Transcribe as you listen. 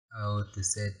how to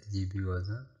set GB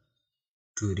WhatsApp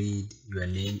to read your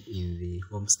name in the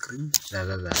home screen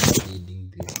rather than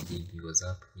reading this GB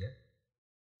WhatsApp here.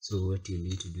 So what you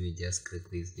need to do is just click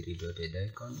this three dotted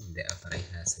icon in the upper right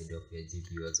hand side of your GB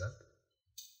WhatsApp.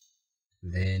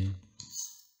 Then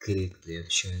click the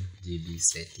option GB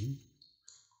setting.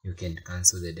 You can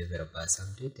cancel the developer's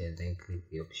update and then click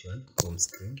the option home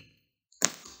screen.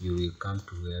 You will come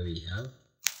to where we have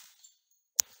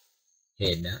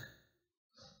header.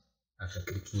 After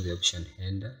clicking the option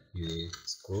header, you will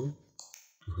scroll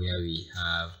to where we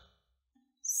have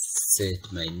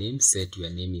set my name. Set your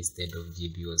name instead of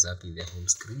GB WhatsApp in the home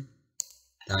screen.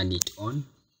 Turn it on.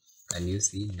 Can you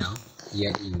see now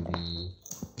here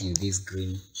in this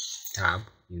green tab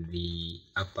in the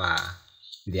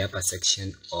upper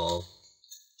section of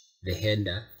the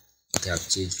header, it have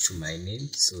changed to my name.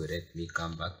 So let me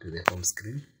come back to the home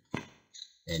screen,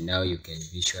 and now you can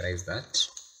visualize that.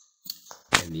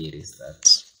 Let me restart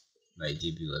my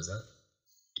GB WhatsApp.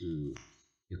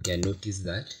 You can notice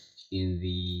that in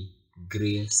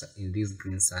this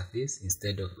green surface,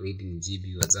 instead of reading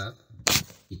GB WhatsApp,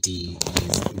 it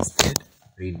is instead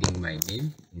reading my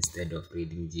name instead of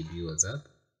reading GB WhatsApp.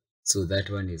 So that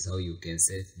one is how you can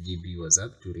set GB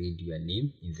WhatsApp to read your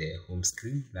name in the home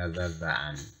screen rather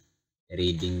than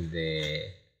reading the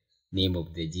name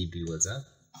of the GB WhatsApp.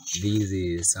 This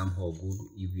is somehow good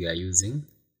if you are using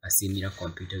a similar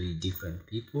computer with different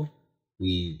people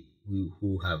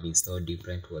who have installed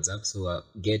different WhatsApp. So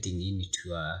getting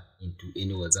into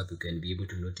any WhatsApp, you can be able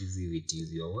to notice if it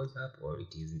is your WhatsApp or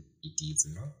it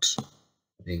is not.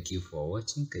 Thank you for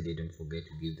watching. Don't forget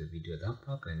to give the video a thumb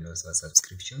up and also a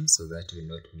subscription so that you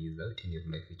will not miss out any of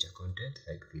my future content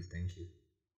like this. Thank you.